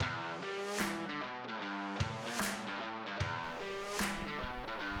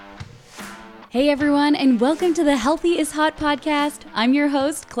Hey everyone, and welcome to the Healthy is Hot podcast. I'm your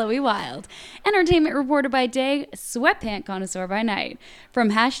host, Chloe Wild, entertainment reporter by day, sweatpant connoisseur by night.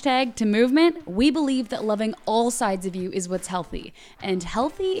 From hashtag to movement, we believe that loving all sides of you is what's healthy, and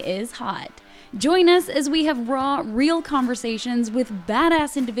healthy is hot. Join us as we have raw, real conversations with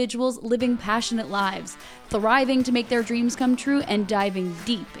badass individuals living passionate lives, thriving to make their dreams come true, and diving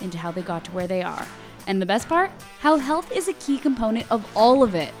deep into how they got to where they are. And the best part? How health is a key component of all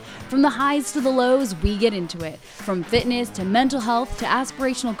of it. From the highs to the lows, we get into it. From fitness to mental health to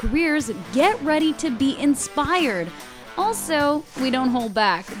aspirational careers, get ready to be inspired. Also, we don't hold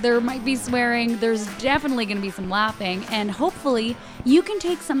back. There might be swearing, there's definitely going to be some laughing, and hopefully you can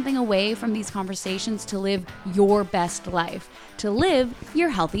take something away from these conversations to live your best life, to live your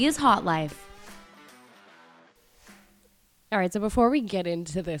Healthy is Hot life. All right, so before we get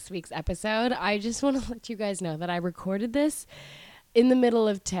into this week's episode, I just want to let you guys know that I recorded this in the middle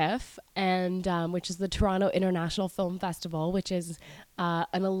of TIFF, and which is the Toronto International Film Festival, which is an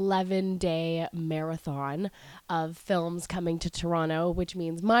 11-day marathon of films coming to Toronto, which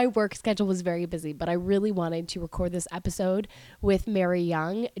means my work schedule was very busy, but I really wanted to record this episode with Mary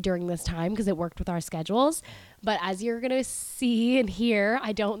Young during this time because it worked with our schedules. But as you're going to see and hear,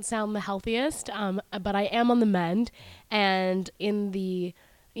 I don't sound the healthiest, but I am on the mend, and in the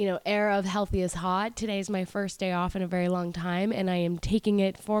era of Healthy is Hot. Today is my first day off in a very long time, and I am taking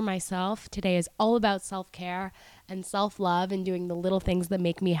it for myself. Today is all about self-care and self-love and doing the little things that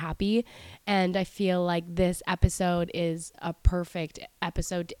make me happy. And I feel like this episode is a perfect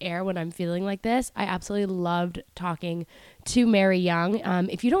episode to air when I'm feeling like this. I absolutely loved talking to Mary Young.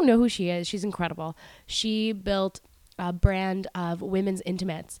 If you don't know who she is, she's incredible. She built a brand of women's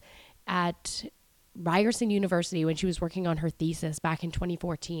intimates at Ryerson University when she was working on her thesis back in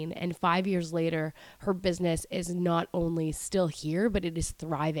 2014, and 5 years later her business is not only still here, but it is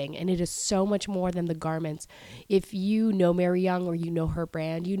thriving, and it is so much more than the garments. If you know Mary Young or you know her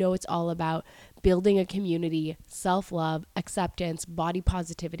brand, you know it's all about building a community, self-love, acceptance, body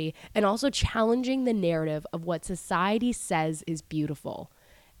positivity, and also challenging the narrative of what society says is beautiful.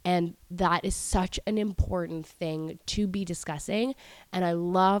 And that is such an important thing to be discussing, and I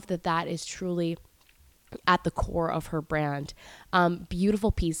love that that is truly at the core of her brand.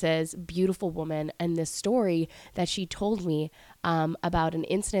 Beautiful pieces, beautiful woman, and this story that she told me about an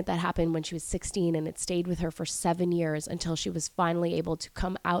incident that happened when she was 16, and it stayed with her for 7 years until she was finally able to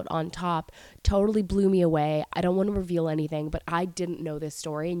come out on top, totally blew me away. I don't want to reveal anything, but I didn't know this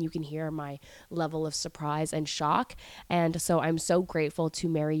story, and you can hear my level of surprise and shock. And so I'm so grateful to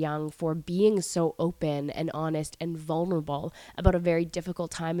Mary Young for being so open and honest and vulnerable about a very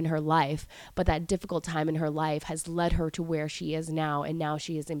difficult time in her life, but that difficult time in her life has led her to where she is now, and now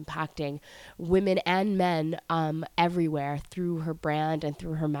she is impacting women and men everywhere through her brand and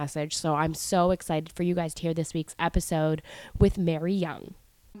through her message. So I'm so excited for you guys to hear this week's episode with Mary Young.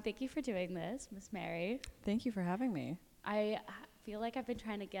 Thank you for doing this, Miss Mary. Thank you for having me. I feel like I've been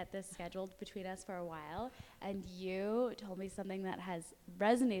trying to get this scheduled between us for a while, and you told me something that has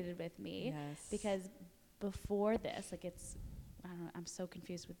resonated with me. Yes. Because before this, I don't know, I'm so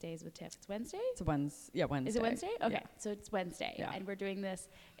confused with days with TIFF. It's Wednesday? It's Wednesday. Is it Wednesday? Okay, Yeah. so it's Wednesday, Yeah. and we're doing this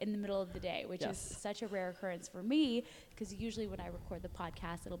in the middle of the day, which Yes. is such a rare occurrence for me, because usually when I record the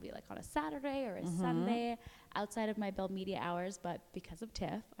podcast, it'll be like on a Saturday or a Sunday outside of my Bell Media hours, but because of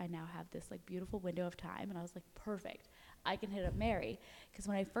TIFF, I now have this like beautiful window of time, and I was like, perfect, I can hit up Mary, because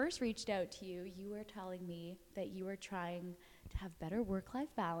when I first reached out to you, you were telling me that you were trying to have better work-life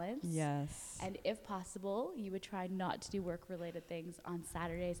balance. Yes. And if possible, you would try not to do work-related things on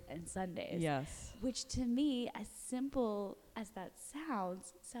Saturdays and Sundays. Yes. Which to me, as simple as that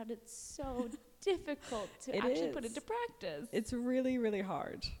sounded so difficult to actually put into practice. It's really, really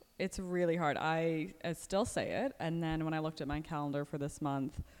hard. It's really hard. I still say it. And then when I looked at my calendar for this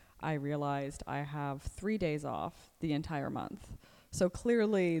month, I realized I have 3 days off the entire month. So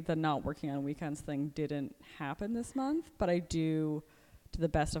clearly the not working on weekends thing didn't happen this month, but I do, to the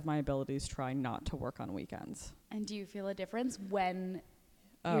best of my abilities, try not to work on weekends. And do you feel a difference when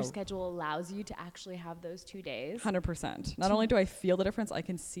your schedule allows you to actually have those 2 days? 100%. Not only do I feel the difference, I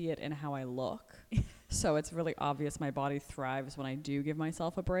can see it in how I look. So it's really obvious my body thrives when I do give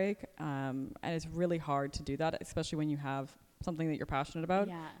myself a break. And it's really hard to do that, especially when you have something that you're passionate about.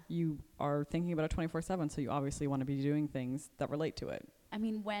 Yeah. You are thinking about it 24/7, so you obviously want to be doing things that relate to it. I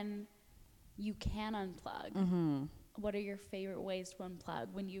mean, when you can unplug, what are your favorite ways to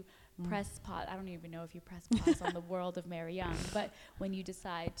unplug? When you press pause, I don't even know if you press pause on the world of Mary Young, but when you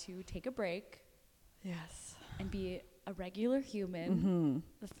decide to take a break, yes, and be a regular human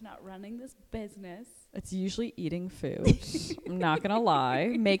that's not running this business. It's usually eating food. I'm not going to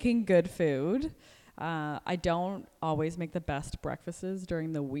lie. Making good food. I don't always make the best breakfasts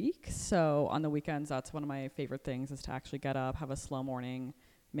during the week. So on the weekends, that's one of my favorite things is to actually get up, have a slow morning,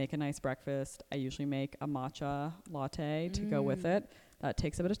 make a nice breakfast. I usually make a matcha latte to go with it. That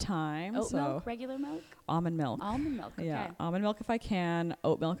takes a bit of time. Oat milk, regular milk? Almond milk. Almond milk, okay. Yeah, almond milk if I can.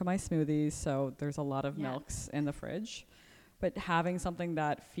 Oat milk in my smoothies. So there's a lot of milks in the fridge. But having something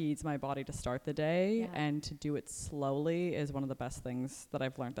that feeds my body to start the day and to do it slowly is one of the best things that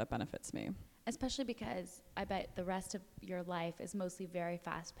I've learned that benefits me. Especially because I bet the rest of your life is mostly very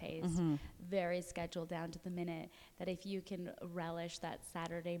fast-paced, very scheduled down to the minute, that if you can relish that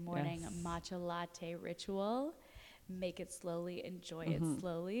Saturday morning matcha latte ritual, make it slowly, enjoy it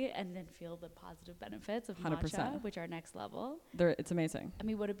slowly, and then feel the positive benefits of 100%. Matcha, which are next level. It's amazing. I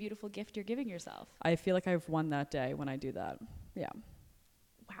mean, what a beautiful gift you're giving yourself. I feel like I've won that day when I do that. Yeah.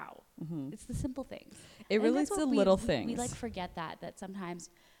 Wow. It's the simple things. It really is the little things. We like forget that sometimes,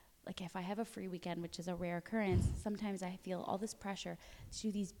 like if I have a free weekend, which is a rare occurrence, sometimes I feel all this pressure to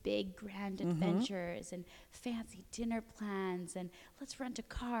do these big grand adventures and fancy dinner plans and let's rent a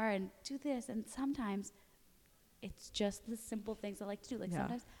car and do this. And sometimes it's just the simple things I like to do. Like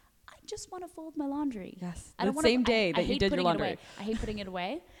sometimes I just want to fold my laundry. Yes. I don't the same day that you did your laundry. I hate putting it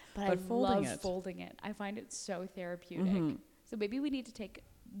away, but I love folding it. I find it so therapeutic. So maybe we need to take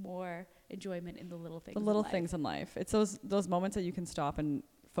more enjoyment in the little things. The little things in life. It's those moments that you can stop and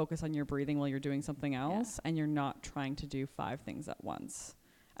focus on your breathing while you're doing something else and you're not trying to do 5 things at once.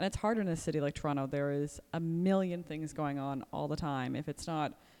 And it's hard in a city like Toronto. There is a million things going on all the time. If it's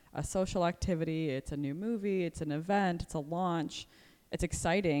not a social activity, it's a new movie, it's an event, it's a launch. It's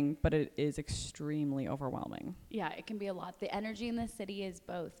exciting, but it is extremely overwhelming. Yeah, it can be a lot. The energy in the city is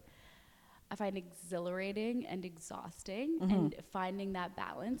both, I find, exhilarating and exhausting, and finding that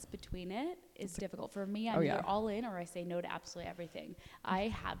balance between it is difficult. For me, I'm either all in or I say no to absolutely everything.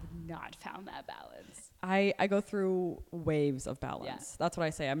 I have not found that balance. I go through waves of balance. Yeah. That's what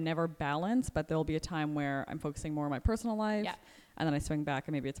I say. I'm never balanced, but there'll be a time where I'm focusing more on my personal life, and then I swing back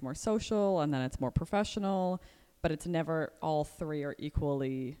and maybe it's more social, and then it's more professional, but it's never all 3 are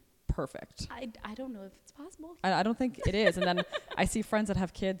equally perfect. I don't know if it's possible. I don't think it is. And then I see friends that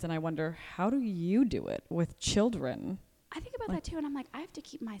have kids and I wonder, how do you do it with children? I think about that too, and I'm like, I have to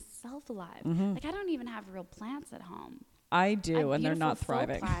keep myself alive. Like, I don't even have real plants at home. I do, and they're not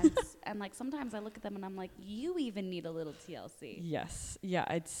thriving. Plants, and like sometimes I look at them and I'm like, you even need a little TLC. Yes. Yeah,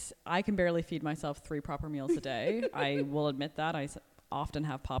 I can barely feed myself 3 proper meals a day. I will admit that. I often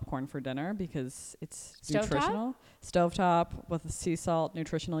have popcorn for dinner because it's nutritional. Stovetop with sea salt,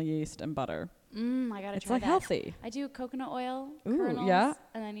 nutritional yeast, and butter. I gotta try that. It's like healthy. I do coconut oil, kernels,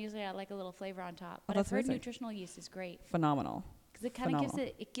 and then usually I like a little flavor on top. But I've heard nutritional yeast is great. Phenomenal. Because it kind of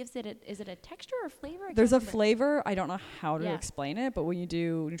gives it, is it a texture or flavor? There's a flavor. I don't know how to explain it, but when you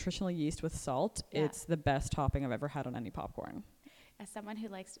do nutritional yeast with salt, it's the best topping I've ever had on any popcorn. As someone who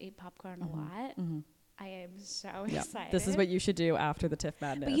likes to eat popcorn a lot, I am so excited. This is what you should do after the TIFF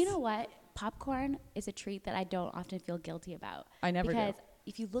madness. But you know what? Popcorn is a treat that I don't often feel guilty about. I never do. Because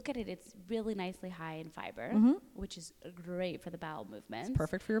if you look at it, it's really nicely high in fiber, which is great for the bowel movements. It's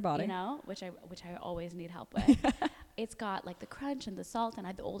perfect for your body. You know, which I always need help with. It's got like the crunch and the salt,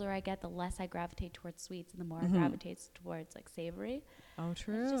 and the older I get, the less I gravitate towards sweets, and the more I gravitate towards like savory. Oh,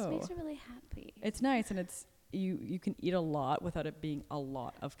 true. And it just makes me really happy. It's nice, and it's you can eat a lot without it being a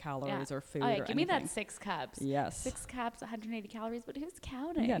lot of calories or food. Oh, yeah, or give anything. Me that 6 cups. Yes. 6 cups, 180 calories, but who's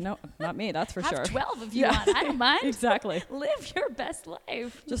counting? Yeah, no, not me. That's for sure. Have 12 if you want. I don't mind. Exactly. Live your best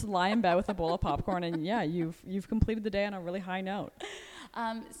life. Just lie in bed with a bowl of popcorn, and you've completed the day on a really high note.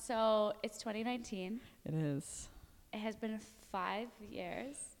 So it's 2019. It is. It has been 5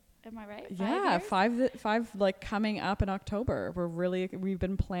 years. Am I right? 5 years? five like coming up in October. We've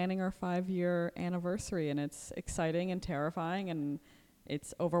been planning our 5-year anniversary, and it's exciting and terrifying, and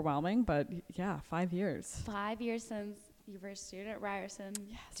it's overwhelming, but 5 years. 5 years since you were a student at Ryerson,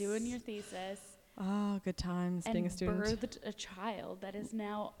 doing your thesis. Oh, good times being a student. And birthed a child that is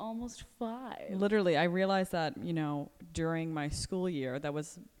now almost 5. Literally, I realized that, during my school year, that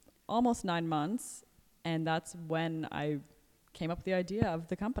was almost 9 months, and that's when I came up with the idea of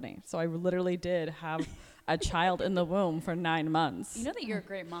the company. So I literally did have a child in the womb for 9 months. You know that you're a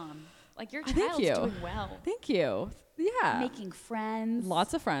great mom. Like your Thank child's you. doing well. Thank you. Yeah. Making friends.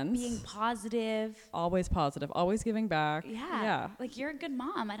 Lots of friends. Being positive. Always positive. Always giving back. Yeah. Like you're a good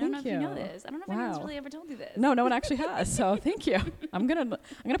mom. I don't know if you know this. I don't know if anyone's really ever told you this. No one actually has. So thank you. I'm gonna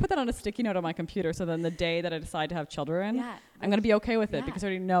put that on a sticky note on my computer, so then the day that I decide to have children, I'm gonna be okay with it because I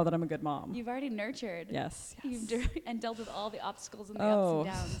already know that I'm a good mom. You've already nurtured. Yes. And dealt with all the obstacles and the ups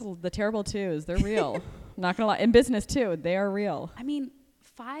and downs. The terrible twos, they're real. I'm not gonna lie. In business too, they are real. I mean,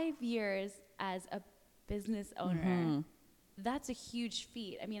 5 years as a business owner, that's a huge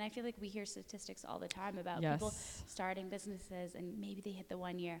feat. I mean, I feel like we hear statistics all the time about people starting businesses and maybe they hit the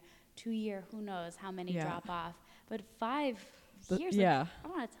 1 year, 2 year, who knows how many drop off. But 5 years, like, I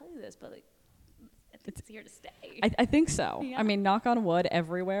don't want to tell you this, but like, I think it's here to stay. I think so. I mean, knock on wood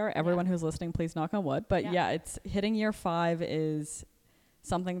everywhere. Everyone who's listening, please knock on wood. But it's hitting year 5 is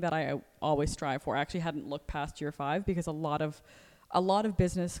something that I always strive for. I actually hadn't looked past year 5 because a lot of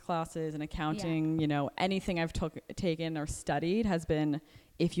business classes and accounting, you know, anything I've taken or studied has been,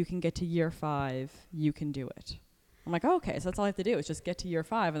 if you can get to year 5, you can do it. I'm like, okay, so that's all I have to do is just get to year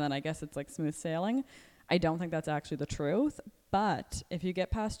 5, and then I guess it's like smooth sailing. I don't think that's actually the truth, but if you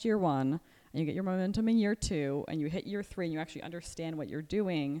get past year 1 and you get your momentum in year 2 and you hit year 3 and you actually understand what you're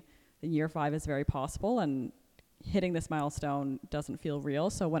doing, then year 5 is very possible, and hitting this milestone doesn't feel real.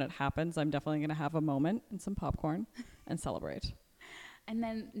 So when it happens, I'm definitely going to have a moment and some popcorn and celebrate. And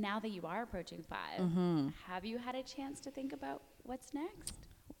then now that you are approaching 5, have you had a chance to think about what's next?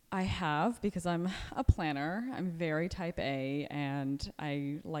 I have, because I'm a planner. I'm very type A, and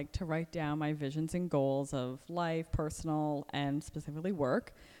I like to write down my visions and goals of life, personal, and specifically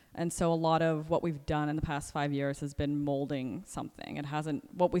work. And so a lot of what we've done in the past 5 years has been molding something. It hasn't,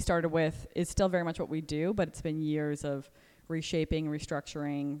 what we started with is still very much what we do, but it's been years of reshaping,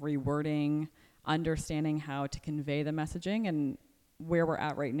 restructuring, rewording, understanding how to convey the messaging, and where we're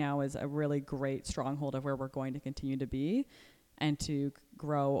at right now is a really great stronghold of where we're going to continue to be and to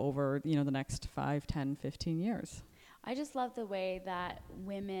grow over, you know, the next 5, 10, 15 years. I just love the way that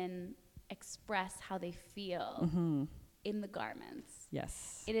women express how they feel in the garments.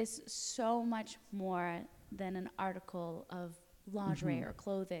 Yes. It is so much more than an article of lingerie or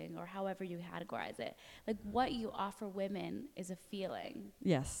clothing or however you categorize it. Like what you offer women is a feeling.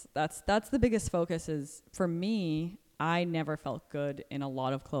 Yes, that's the biggest focus. Is for me, I never felt good in a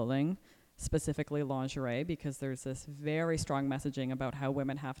lot of clothing, specifically lingerie, because there's this very strong messaging about how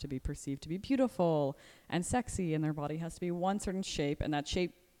women have to be perceived to be beautiful and sexy, and their body has to be one certain shape, and that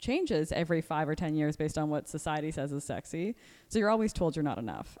shape changes every 5 or 10 years based on what society says is sexy. So you're always told you're not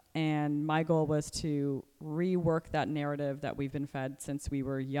enough. And my goal was to rework that narrative that we've been fed since we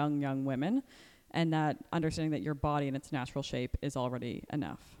were young women, and that understanding that your body in its natural shape is already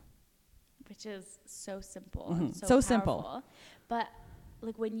enough. Which is so simple and so powerful. Simple. But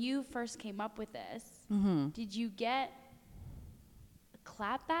like when you first came up with this, did you get a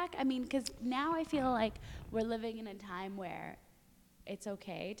clap back? I mean, because now I feel like we're living in a time where it's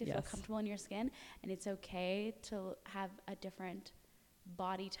okay to feel comfortable in your skin, and it's okay to have a different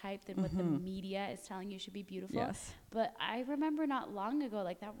body type than what the media is telling you should be beautiful. Yes. But I remember not long ago,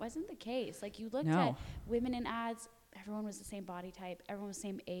 like that wasn't the case. Like you looked at women in ads, everyone was the same body type, everyone was the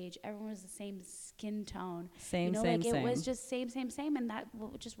same age, everyone was the same skin tone. Same. It was just same, and that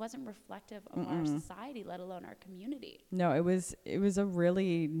just wasn't reflective of our society, let alone our community. No, it was a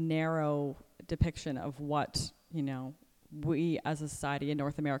really narrow depiction of what, you know, we as a society in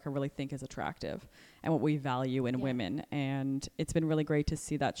North America really think is attractive and what we value in women. And it's been really great to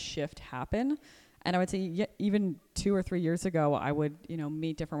see that shift happen. And I would say even 2 or 3 years ago, I would, you know,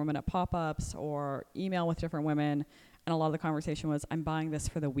 meet different women at pop-ups or email with different women. And a lot of the conversation was, I'm buying this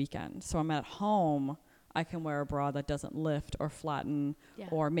for the weekend. So I'm at home, I can wear a bra that doesn't lift or flatten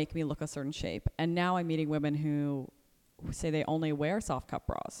or make me look a certain shape. And now I'm meeting women who say they only wear soft cup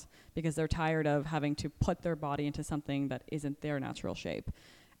bras because they're tired of having to put their body into something that isn't their natural shape.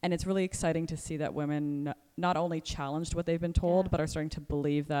 And it's really exciting to see that women not only challenged what they've been told, but are starting to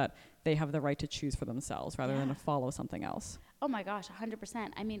believe that they have the right to choose for themselves rather than to follow something else. Oh my gosh, 100%.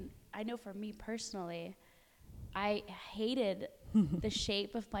 I mean, I know for me personally, I hated the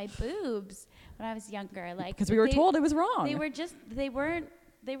shape of my boobs when I was younger. Like, because we were told it was wrong.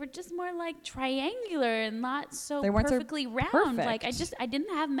 They were just more like triangular and not so they weren't perfectly round. perfect. Like I didn't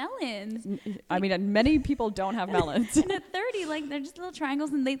have melons. I mean, many people don't have melons. And at 30, like they're just little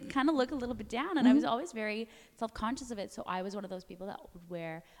triangles and they kind of look a little bit down. And I was always very self-conscious of it. So I was one of those people that would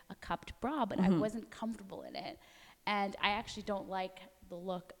wear a cupped bra, but I wasn't comfortable in it. And I actually don't like the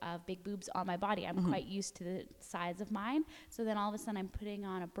look of big boobs on my body. I'm quite used to the size of mine. So then all of a sudden I'm putting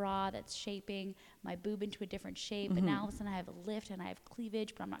on a bra that's shaping my boob into a different shape. And now all of a sudden I have a lift and I have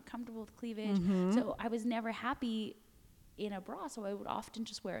cleavage, but I'm not comfortable with cleavage. So I was never happy in a bra, so I would often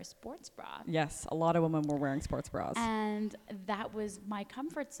just wear a sports bra. Yes, a lot of women were wearing sports bras. And that was my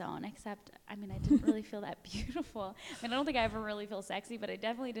comfort zone, except, I mean, I didn't really feel that beautiful. I mean, I don't think I ever really feel sexy, but I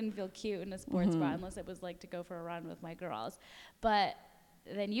definitely didn't feel cute in a sports bra unless it was like to go for a run with my girls. But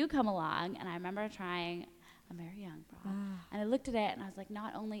then you come along, and I remember trying a Mary Young bra, and I looked at it, and I was like,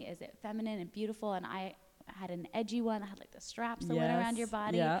 not only is it feminine and beautiful, and I had an edgy one that had like the straps that went around your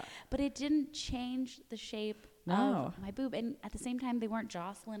body, but it didn't change the shape of my boob, and at the same time they weren't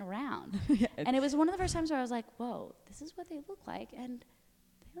jostling around. And it was one of the first times where I was like, whoa, this is what they look like, and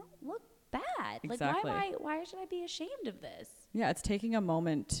they don't look bad. Exactly. Like why should I be ashamed of this? Yeah, it's taking a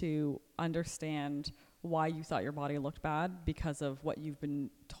moment to understand why you thought your body looked bad because of what you've been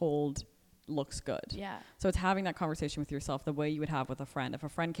told looks good. Yeah. So it's having that conversation with yourself the way you would have with a friend. If a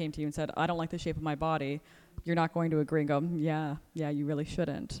friend came to you and said, I don't like the shape of my body, you're not going to agree and go, yeah, you really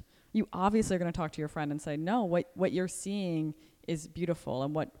shouldn't. You obviously are going to talk to your friend and say, no, what you're seeing is beautiful,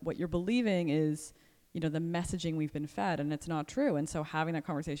 and what you're believing is, the messaging we've been fed, and it's not true. And so having that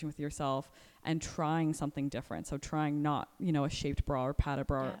conversation with yourself and trying something different. So trying not, a shaped bra or padded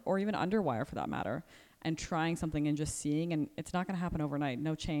bra or even underwire for that matter, and trying something and just seeing, and it's not going to happen overnight.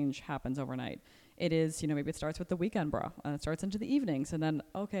 No change happens overnight. It is, maybe it starts with the weekend bra and it starts into the evenings, and then,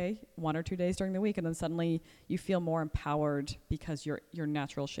 1 or 2 days during the week. And then suddenly you feel more empowered because your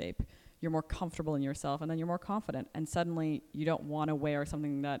natural shape, you're more comfortable in yourself, and then you're more confident. And suddenly you don't want to wear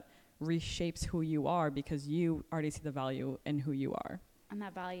something that reshapes who you are because you already see the value in who you are. And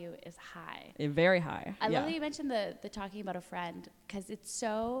that value is high. Very high. I love that you mentioned the talking about a friend, because it's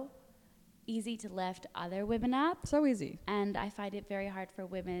so easy to lift other women up. So easy. And I find it very hard for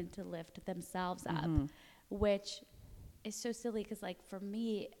women to lift themselves up, which is so silly, because like for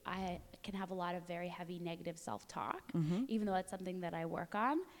me, I can have a lot of very heavy negative self-talk, even though it's something that I work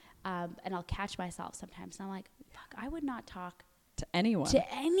on. And I'll catch myself sometimes, and I'm like, fuck, I would not talk to anyone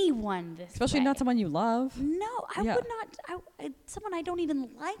this especially way. Not someone you love. No, I would not. Someone I don't even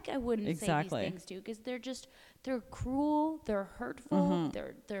like, I wouldn't say these things to, because they're cruel, they're hurtful,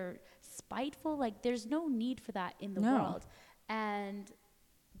 they're spiteful. Like, there's no need for that in the world.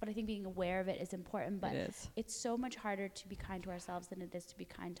 But I think being aware of it is important. But it's so much harder to be kind to ourselves than it is to be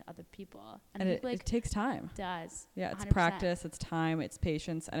kind to other people. And it takes time. It does. Yeah, it's 100%. practice, it's time, it's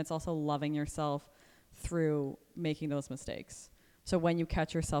patience, and it's also loving yourself through making those mistakes. So when you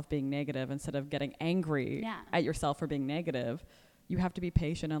catch yourself being negative, instead of getting angry at yourself for being negative, you have to be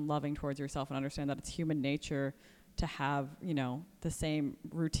patient and loving towards yourself and understand that it's human nature to have, the same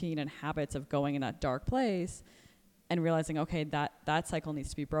routine and habits of going in that dark place, and realizing, okay, that cycle needs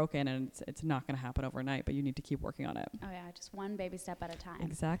to be broken, and it's not going to happen overnight, but you need to keep working on it. Oh yeah, just one baby step at a time.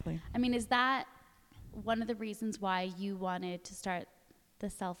 Exactly. I mean, is that one of the reasons why you wanted to start the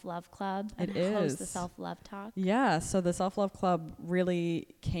Self-Love Club and host the Self-Love Talk? Yeah, so the Self-Love Club really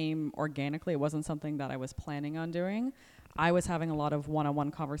came organically. It wasn't something that I was planning on doing. I was having a lot of one-on-one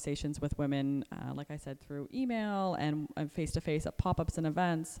conversations with women, like I said, through email and face-to-face at pop-ups and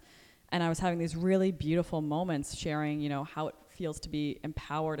events. And I was having these really beautiful moments sharing, how it feels to be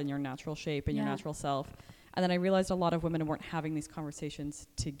empowered in your natural shape and your natural self. And then I realized a lot of women weren't having these conversations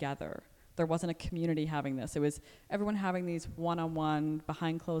together. There wasn't a community having this. It was everyone having these one-on-one,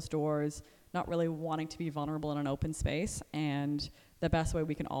 behind closed doors, not really wanting to be vulnerable in an open space. And the best way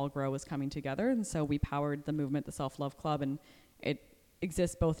we can all grow is coming together. And so we powered the movement, the Self-Love Club, and it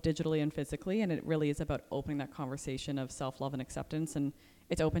exists both digitally and physically. And it really is about opening that conversation of self-love and acceptance. And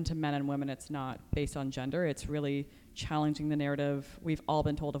it's open to men and women. It's not based on gender. It's really challenging the narrative we've all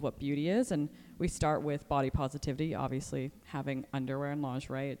been told of what beauty is. And we start with body positivity, obviously having underwear and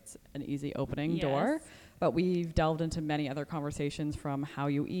lingerie. It's an easy opening door. But we've delved into many other conversations, from how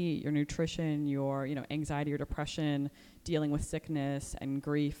you eat, your nutrition, your anxiety or depression, dealing with sickness and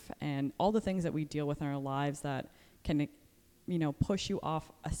grief, and all the things that we deal with in our lives that can push you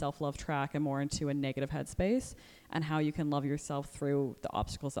off a self-love track and more into a negative headspace, and how you can love yourself through the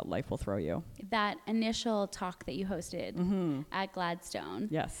obstacles that life will throw you. That initial talk that you hosted at Gladstone.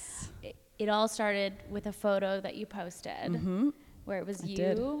 Yes. It all started with a photo that you posted where it was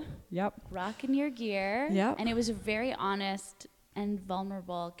rocking your gear. Yep. And it was a very honest and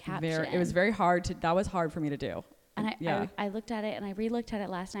vulnerable caption. It was very hard that was hard for me to do. And I looked at it, and I re-looked at it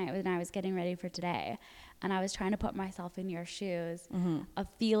last night when I was getting ready for today. and I was trying to put myself in your shoes Mm-hmm. of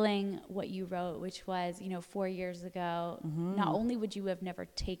feeling what you wrote, which was, 4 years ago, Mm-hmm. not only would you have never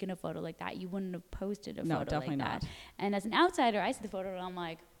taken a photo like that, you wouldn't have posted a No, photo definitely like that. not. And as an outsider, I see the photo and I'm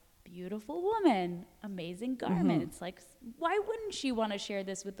like, beautiful woman, amazing garments. Mm-hmm. Like, why wouldn't she want to share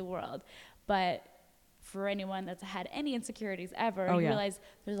this with the world? But for anyone that's had any insecurities ever, Oh, you yeah. realize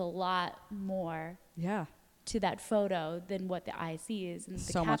there's a lot more Yeah. to that photo than what the eye sees, and the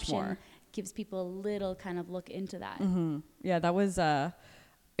So much caption more. gives people a little kind of look into that. Mm-hmm. Yeah, that was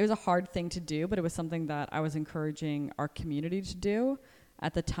it was a hard thing to do, but it was something that I was encouraging our community to do.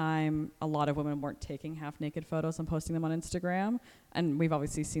 At the time, a lot of women weren't taking half-naked photos and posting them on Instagram, and we've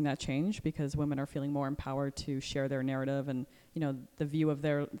obviously seen that change because women are feeling more empowered to share their narrative and, the view of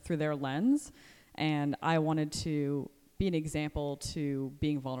through their lens. And I wanted to be an example to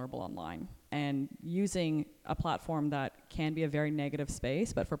being vulnerable online and using a platform that can be a very negative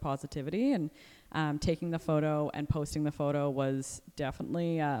space, but for positivity. And taking the photo and posting the photo was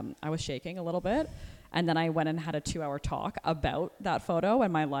definitely, I was shaking a little bit. And then I went and had a 2-hour talk about that photo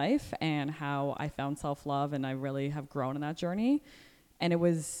and my life and how I found self-love, and I really have grown in that journey. And it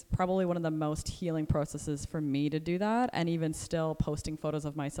was probably one of the most healing processes for me to do that. And even still, posting photos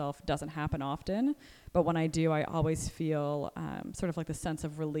of myself doesn't happen often. But when I do, I always feel sort of like the sense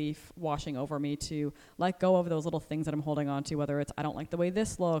of relief washing over me to let go of those little things that I'm holding on to, whether it's I don't like the way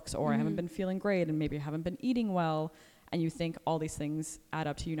this looks, or I haven't been feeling great, and maybe I haven't been eating well. And you think all these things add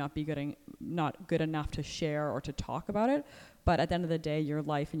up to you not good enough to share or to talk about it. But at the end of the day, your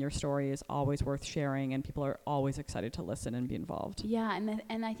life and your story is always worth sharing, and people are always excited to listen and be involved. Yeah,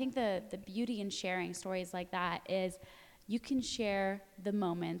 and I think the beauty in sharing stories like that is you can share the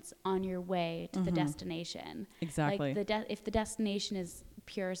moments on your way to the destination. Exactly. Like if the destination is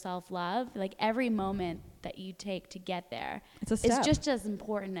pure self-love, like every moment that you take to get there It's a is step. just as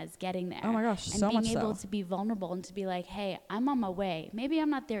important as getting there. Oh my gosh, and so being much able so. to be vulnerable and to be like, hey, I'm on my way. Maybe I'm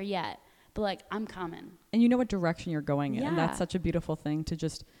not there yet, but like I'm coming. And you know what direction you're going in. And Yeah. that's such a beautiful thing, to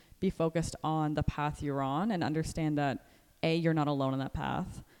just be focused on the path you're on and understand that A, you're not alone on that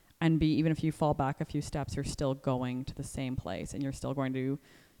path, and B, even if you fall back a few steps, you're still going to the same place, and you're still going to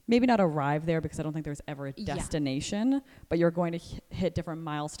maybe not arrive there, because I don't think there's ever a Yeah. destination, but you're going to hit different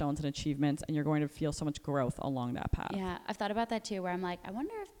milestones and achievements, and you're going to feel so much growth along that path. Yeah, I've thought about that too, where I'm like, I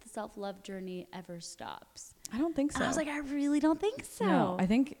wonder if the self-love journey ever stops. I don't think so. And I was like, I really don't think so. No, I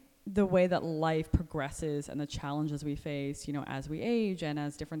think the way that life progresses and the challenges we face, as we age and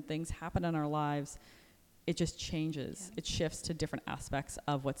as different things happen in our lives, it just changes. Yeah. It shifts to different aspects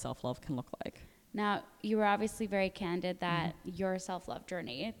of what self-love can look like. Now, you were obviously very candid that your self-love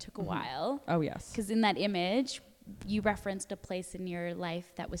journey took a while. Oh, yes. Because in that image, you referenced a place in your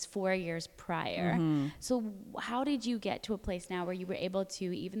life that was 4 years prior. So how did you get to a place now where you were able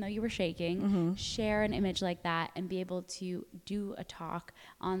to, even though you were shaking, share an image like that and be able to do a talk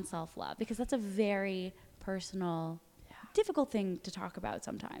on self-love? Because that's a very personal, difficult thing to talk about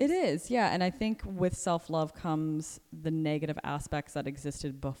sometimes. It is, yeah. And I think with self-love comes the negative aspects that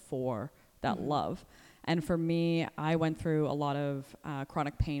existed before that love. And for me, I went through a lot of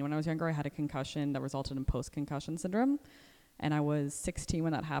chronic pain. When I was younger, I had a concussion that resulted in post-concussion syndrome. And I was 16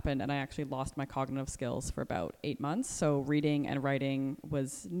 when that happened, and I actually lost my cognitive skills for about 8 months. So reading and writing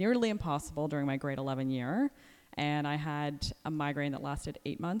was nearly impossible during my grade 11 year. And I had a migraine that lasted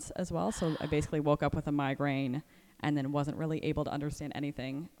 8 months as well. So I basically woke up with a migraine and then wasn't really able to understand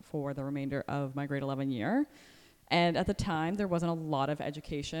anything for the remainder of my grade 11 year. And at the time, there wasn't a lot of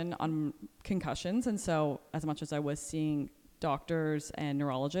education on concussions. And so as much as I was seeing doctors and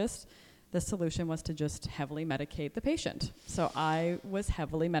neurologists, the solution was to just heavily medicate the patient. So I was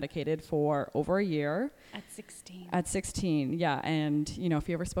heavily medicated for over a year. At 16. At 16, yeah. And, if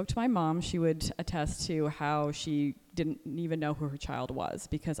you ever spoke to my mom, she would attest to how she didn't even know who her child was,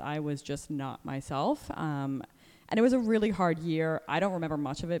 because I was just not myself. And it was a really hard year. I don't remember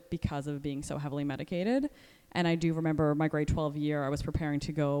much of it because of being so heavily medicated. And I do remember my grade 12 year, I was preparing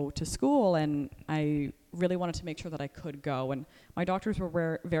to go to school, and I really wanted to make sure that I could go. And my doctors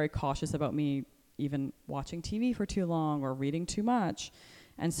were very cautious about me even watching TV for too long or reading too much.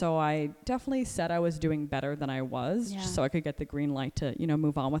 And so I definitely said I was doing better than I was, just so I could get the green light to,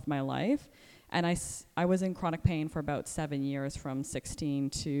 move on with my life. And I was in chronic pain for about 7 years, from 16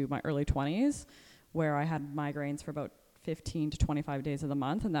 to my early 20s, where I had migraines for about 15 to 25 days of the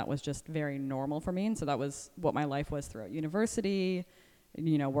month, and that was just very normal for me. And so that was what my life was throughout university,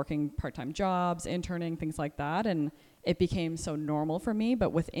 working part-time jobs, interning, things like that. And it became so normal for me,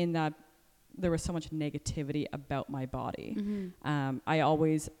 but within that, there was so much negativity about my body. I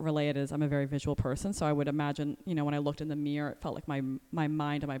always relay it as I'm a very visual person, so I would imagine, when I looked in the mirror, it felt like my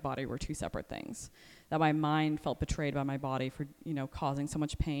mind and my body were two separate things. that my mind felt betrayed by my body for, causing so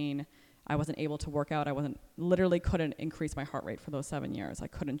much pain. I wasn't able to work out. Literally couldn't increase my heart rate for those 7 years. I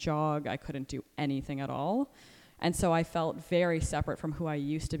couldn't jog. I couldn't do anything at all. And so I felt very separate from who I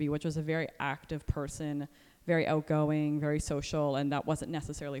used to be, which was a very active person, very outgoing, very social, and that wasn't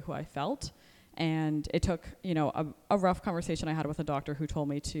necessarily who I felt. And it took, a rough conversation I had with a doctor who told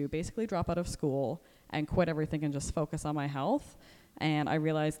me to basically drop out of school and quit everything and just focus on my health. And I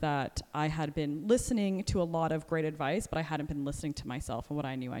realized that I had been listening to a lot of great advice, but I hadn't been listening to myself and what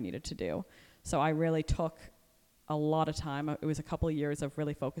I knew I needed to do. So I really took a lot of time. It was a couple of years of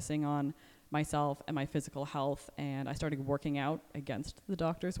really focusing on myself and my physical health. And I started working out against the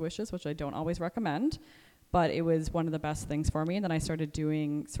doctor's wishes, which I don't always recommend, but it was one of the best things for me. And then I started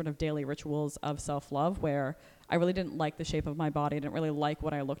doing sort of daily rituals of self-love where I really didn't like the shape of my body. I didn't really like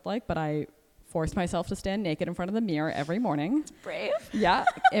what I looked like, but I forced myself to stand naked in front of the mirror every morning. Brave. Yeah,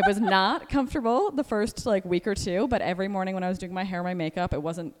 it was not comfortable the first week or two, but every morning when I was doing my hair and my makeup,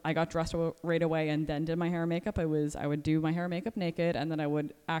 I got dressed right away and then did my hair and makeup. I would do my hair and makeup naked, and then I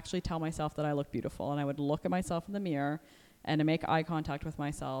would actually tell myself that I looked beautiful, and I would look at myself in the mirror and to make eye contact with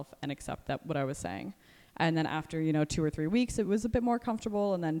myself and accept that what I was saying. And then after, 2 or 3 weeks, it was a bit more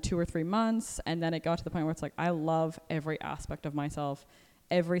comfortable, and then 2 or 3 months, and then it got to the point where it's like, I love every aspect of myself.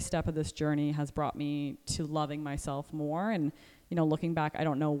 Every step of this journey has brought me to loving myself more. And, looking back, I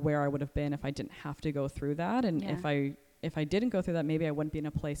don't know where I would have been if I didn't have to go through that. And if I didn't go through that, maybe I wouldn't be in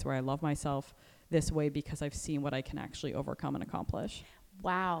a place where I love myself this way because I've seen what I can actually overcome and accomplish.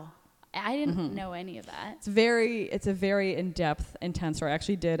 Wow. I didn't know any of that. It's a very in-depth, intense story. I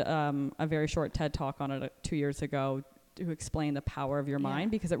actually did a very short TED Talk on it 2 years ago to explain the power of your mind,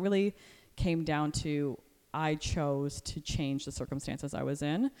 because it really came down to I chose to change the circumstances I was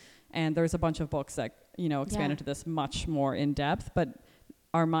in. And there's a bunch of books that, expand into this much more in depth, but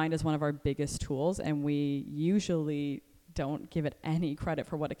our mind is one of our biggest tools, and we usually don't give it any credit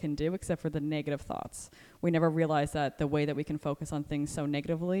for what it can do except for the negative thoughts. We never realize that the way that we can focus on things so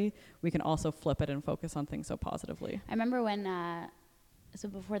negatively, we can also flip it and focus on things so positively. I remember when, so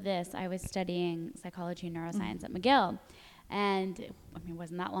before this, I was studying psychology and neuroscience at McGill. And it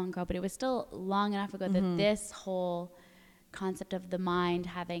wasn't that long ago, but it was still long enough ago that this whole concept of the mind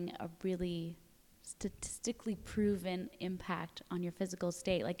having a really statistically proven impact on your physical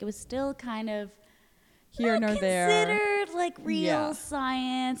state, it was still kind of here nor there, considered real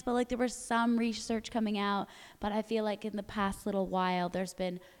science, but there was some research coming out. But I feel like in the past little while, there's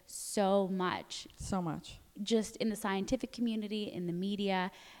been so much just in the scientific community, in the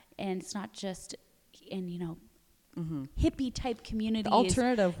media, and it's not just in hippie type communities, the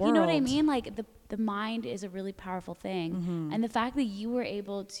alternative world. You know what I mean? The mind is a really powerful thing, and the fact that you were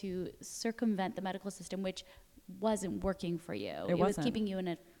able to circumvent the medical system, which wasn't working for you, it was keeping you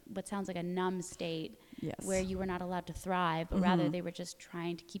in what sounds like a numb state, where you were not allowed to thrive, but rather they were just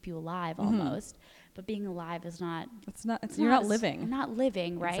trying to keep you alive almost. But being alive is not. You're not living. Not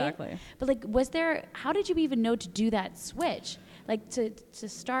living, right? Exactly. But how did you even know to do that switch? To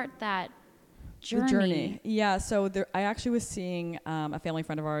start that journey. Yeah, so I actually was seeing a family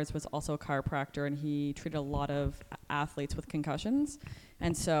friend of ours was also a chiropractor, and he treated a lot of athletes with concussions.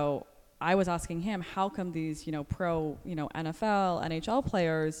 And so I was asking him, how come these, pro, NFL, NHL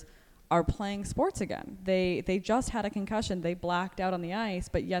players are playing sports again? They just had a concussion. They blacked out on the ice,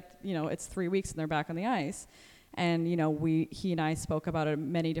 but yet, it's 3 weeks and they're back on the ice. And, he and I spoke about it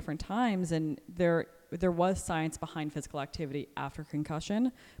many different times, and there was science behind physical activity after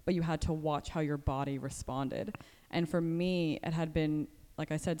concussion, but you had to watch how your body responded. And for me, it had been,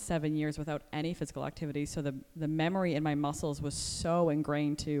 like I said, 7 years without any physical activity. So the memory in my muscles was so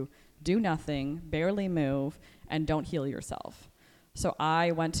ingrained to do nothing, barely move, and don't heal yourself. So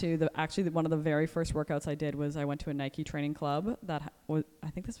I went to one of the very first workouts I did was I went to a Nike training club that was, I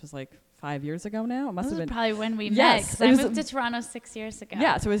think this was 5 years ago now. It must have been probably when we met, because I moved to Toronto 6 years ago.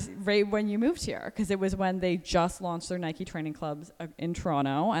 Yeah, so it was right when you moved here, because it was when they just launched their Nike training clubs in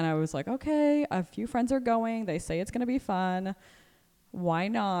Toronto, and I was like, okay, a few friends are going. They say it's going to be fun. Why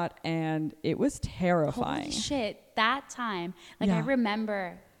not? And it was terrifying. Holy shit, that time. I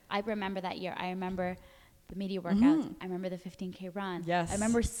remember that year. I remember the media workouts. I remember the 15K run. Yes. I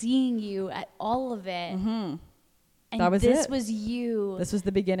remember seeing you at all of it. And that was this it. was you. This was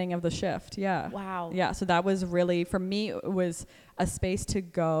the beginning of the shift. Yeah. Wow. Yeah. So that was really, for me, it was a space to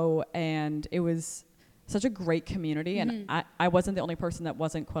go, and it was such a great community. And I wasn't the only person that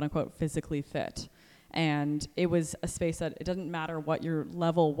wasn't, quote unquote, physically fit. And it was a space that it doesn't matter what your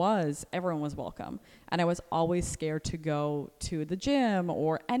level was, everyone was welcome. And I was always scared to go to the gym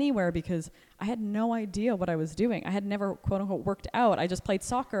or anywhere because I had no idea what I was doing. I had never, quote unquote, worked out. I just played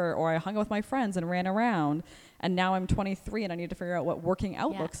soccer or I hung out with my friends and ran around. And now I'm 23 and I need to figure out what working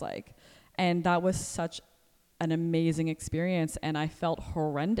out looks like. And that was such an amazing experience. And I felt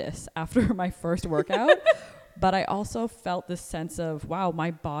horrendous after my first workout. But I also felt this sense of, wow,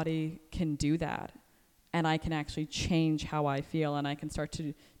 my body can do that. And I can actually change how I feel, and I can start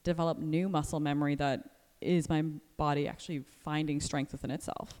to develop new muscle memory that is my body actually finding strength within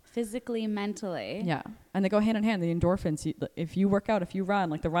itself. Physically, mentally. Yeah. And they go hand in hand. The endorphins, if you work out, if you run,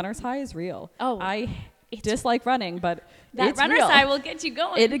 like the runner's high is real. Oh, I dislike running, but that it's runner's real. high will get you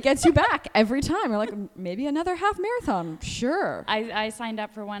going. It gets you back every time. You're like, maybe another half marathon. Sure. I signed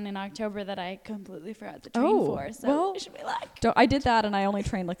up for one in October that I completely forgot to train for. So well, wish me luck. I did that and I only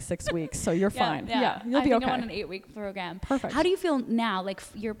trained like 6 weeks. So you're fine. Yeah. You'll be okay. I think I'm on an 8-week program. Perfect. How do you feel now? Like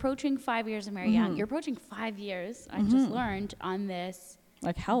you're approaching 5 years of Mary Young. You're approaching 5 years. I just learned on this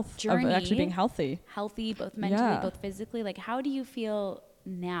like health journey, of actually being healthy, both mentally, both physically. Like how do you feel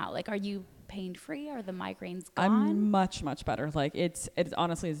now? Like are you pain-free? Are the migraines gone? I'm much better. Like it's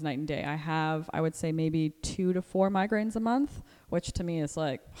honestly is night and day. I would say maybe 2 to 4 migraines a month, which to me is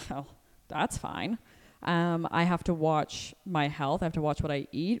like, well, that's fine. I have to watch my health. I have to watch what I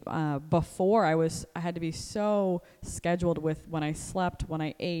eat. Before I had to be so scheduled with when I slept, when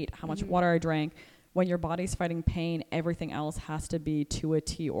I ate, how much water I drank. When your body's fighting pain, everything else has to be to a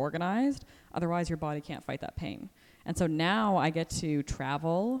T organized. Otherwise, your body can't fight that pain. And so now I get to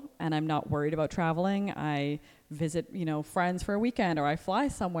travel and I'm not worried about traveling. I visit, friends for a weekend or I fly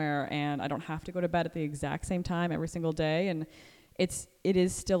somewhere and I don't have to go to bed at the exact same time every single day. And it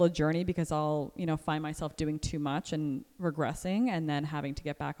is still a journey because I'll, find myself doing too much and regressing and then having to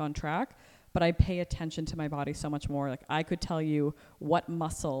get back on track. But I pay attention to my body so much more. Like I could tell you what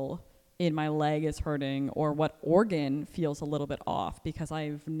muscle in my leg is hurting or what organ feels a little bit off because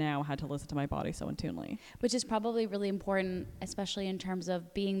I've now had to listen to my body so intunely. Which is probably really important, especially in terms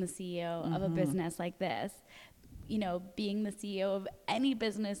of being the CEO of a business like this. Being the CEO of any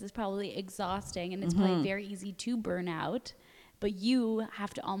business is probably exhausting and it's probably very easy to burn out. But you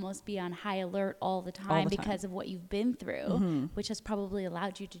have to almost be on high alert all the time because of what you've been through, which has probably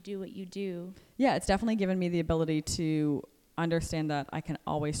allowed you to do what you do. Yeah, it's definitely given me the ability to understand that I can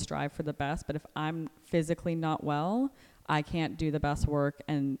always strive for the best, but if I'm physically not well, I can't do the best work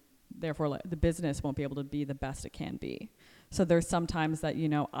and therefore the business won't be able to be the best it can be. So there's sometimes that,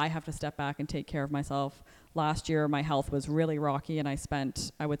 I have to step back and take care of myself. Last year, my health was really rocky and I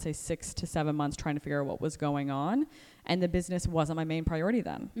spent, I would say 6 to 7 months trying to figure out what was going on. And the business wasn't my main priority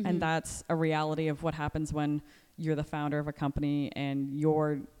then. And that's a reality of what happens when you're the founder of a company and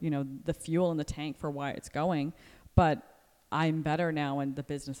you're, the fuel in the tank for why it's going. But I'm better now and the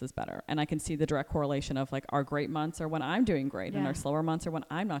business is better. And I can see the direct correlation of like our great months are when I'm doing great and our slower months are when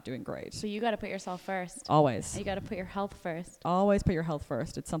I'm not doing great. So you got to put yourself first. Always. You got to put your health first. Always put your health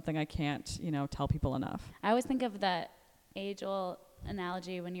first. It's something I can't, tell people enough. I always think of that age-old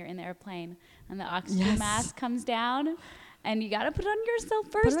analogy when you're in the airplane and the oxygen mask comes down and you got to put it on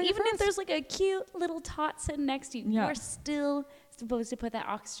yourself first. Even if there's like a cute little tot sitting next to you, you're still supposed to put that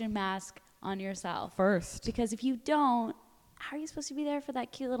oxygen mask on yourself. First. Because if you don't, how are you supposed to be there for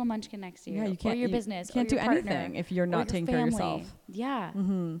that cute little munchkin next to you? Yeah, you can't. Or your business. You can't or your do partner, anything if you're not taking care of yourself. Yeah.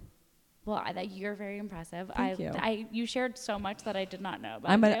 Well, you're very impressive. Thank you. You shared so much that I did not know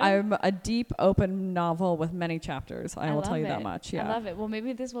about. I'm a deep, open novel with many chapters. I will tell you that much. Yeah. I love it. Well,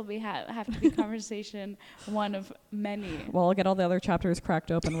 maybe this will have to be conversation one of many. Well, I'll get all the other chapters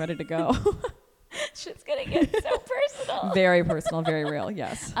cracked open, ready to go. Shit's gonna get so personal. Very personal, very real.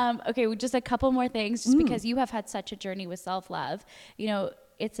 Yes. Okay, well, just a couple more things, just because you have had such a journey with self-love.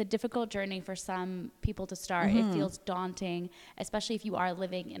 It's a difficult journey for some people to start. It feels daunting, especially if you are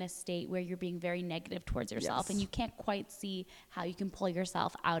living in a state where you're being very negative towards yourself and you can't quite see how you can pull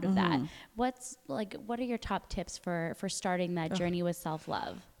yourself out of that. What are your top tips for starting that journey with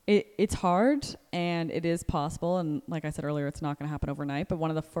self-love? It's hard and it is possible. And like I said earlier, it's not going to happen overnight. But one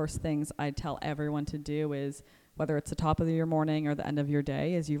of the first things I tell everyone to do is, whether it's the top of your morning or the end of your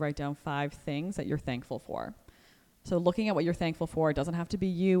day, is you write down 5 things that you're thankful for. So looking at what you're thankful for, it doesn't have to be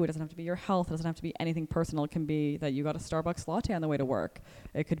you. It doesn't have to be your health. It doesn't have to be anything personal. It can be that you got a Starbucks latte on the way to work.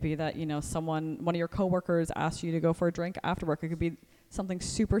 It could be that, one of your coworkers asked you to go for a drink after work. It could be something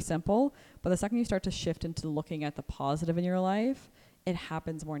super simple. But the second you start to shift into looking at the positive in your life, it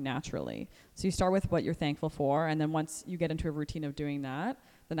happens more naturally. So you start with what you're thankful for. And then once you get into a routine of doing that,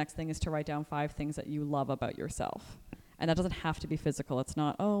 the next thing is to write down 5 things that you love about yourself. And that doesn't have to be physical. It's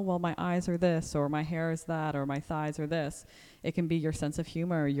not, oh, well, my eyes are this, or my hair is that, or my thighs are this. It can be your sense of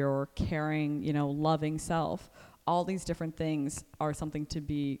humor, your caring, you know, loving self. All these different things are something to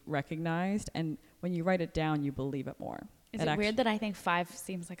be recognized. And when you write it down, you believe it more. Is it weird that I think 5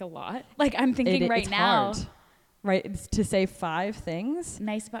 seems like a lot? Like I'm thinking right now. Hard, right? It's to say 5 things.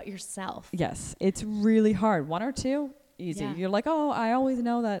 Nice about yourself. Yes. It's really hard. 1 or 2, easy. Yeah. You're like, oh, I always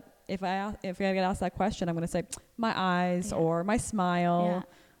know that if I get asked that question, I'm going to say my eyes or my smile. Yeah.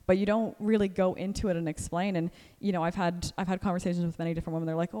 But you don't really go into it and explain. And, you know, I've had conversations with many different women.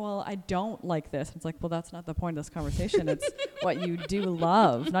 They're like, oh, well, I don't like this. It's like, well, that's not the point of this conversation. It's what you do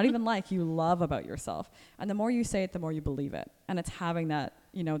love, not even like, you love about yourself. And the more you say it, the more you believe it. And it's having that,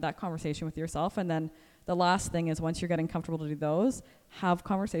 you know, that conversation with yourself. And then the last thing is once you're getting comfortable to do those, have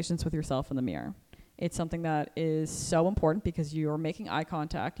conversations with yourself in the mirror. It's something that is so important because you're making eye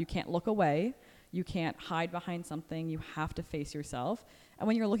contact. You can't look away. You can't hide behind something. You have to face yourself. And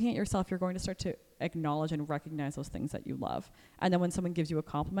when you're looking at yourself, you're going to start to acknowledge and recognize those things that you love. And then when someone gives you a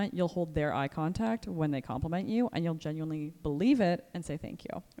compliment, you'll hold their eye contact when they compliment you, and you'll genuinely believe it and say thank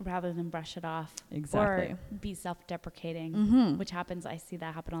you. Rather than brush it off. Exactly. Or be self-deprecating, which happens. I see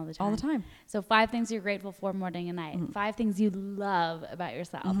that happen all the time. All the time. So 5 things you're grateful for morning and night. 5 things you love about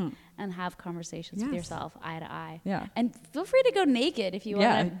yourself. And have conversations with yourself eye to eye. Yeah. And feel free to go naked if you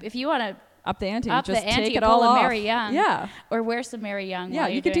want to. If you want to up the ante. Up just the ante, take it all off. Mary Young. Yeah. Or wear some Mary Young. Yeah,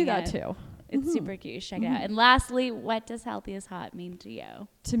 while you could do that too. It's super cute. Check it out. And lastly, what does healthy is hot mean to you?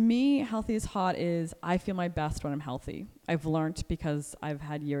 To me, healthy is hot is I feel my best when I'm healthy. I've learned because I've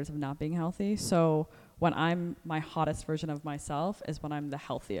had years of not being healthy. So when I'm my hottest version of myself is when I'm the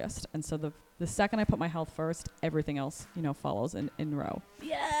healthiest. And so the second I put my health first, everything else, you know, follows in row.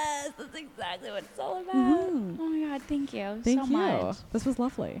 Yes, that's exactly what it's all about. Oh my God, thank you so much. This was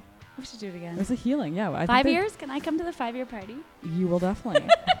lovely. We should do it again. It was a healing, yeah. 5 years? Can I come to the 5-year party? You will definitely.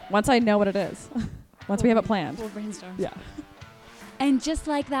 Once I know what it is. Once we have it planned. We'll brainstorm. Yeah. And just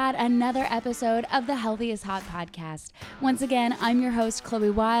like that, another episode of the Healthy is Hot podcast. Once again, I'm your host,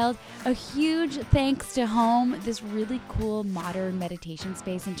 Chloe Wild. A huge thanks to Home, this really cool modern meditation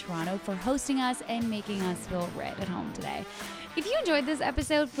space in Toronto, for hosting us and making us feel right at home today. If you enjoyed this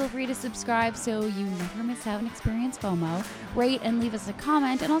episode, feel free to subscribe so you never miss out and experience FOMO. Rate and leave us a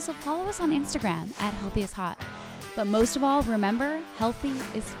comment, and also follow us on Instagram at Healthy is Hot. But most of all, remember, healthy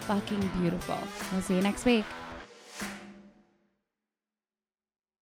is fucking beautiful. We'll see you next week.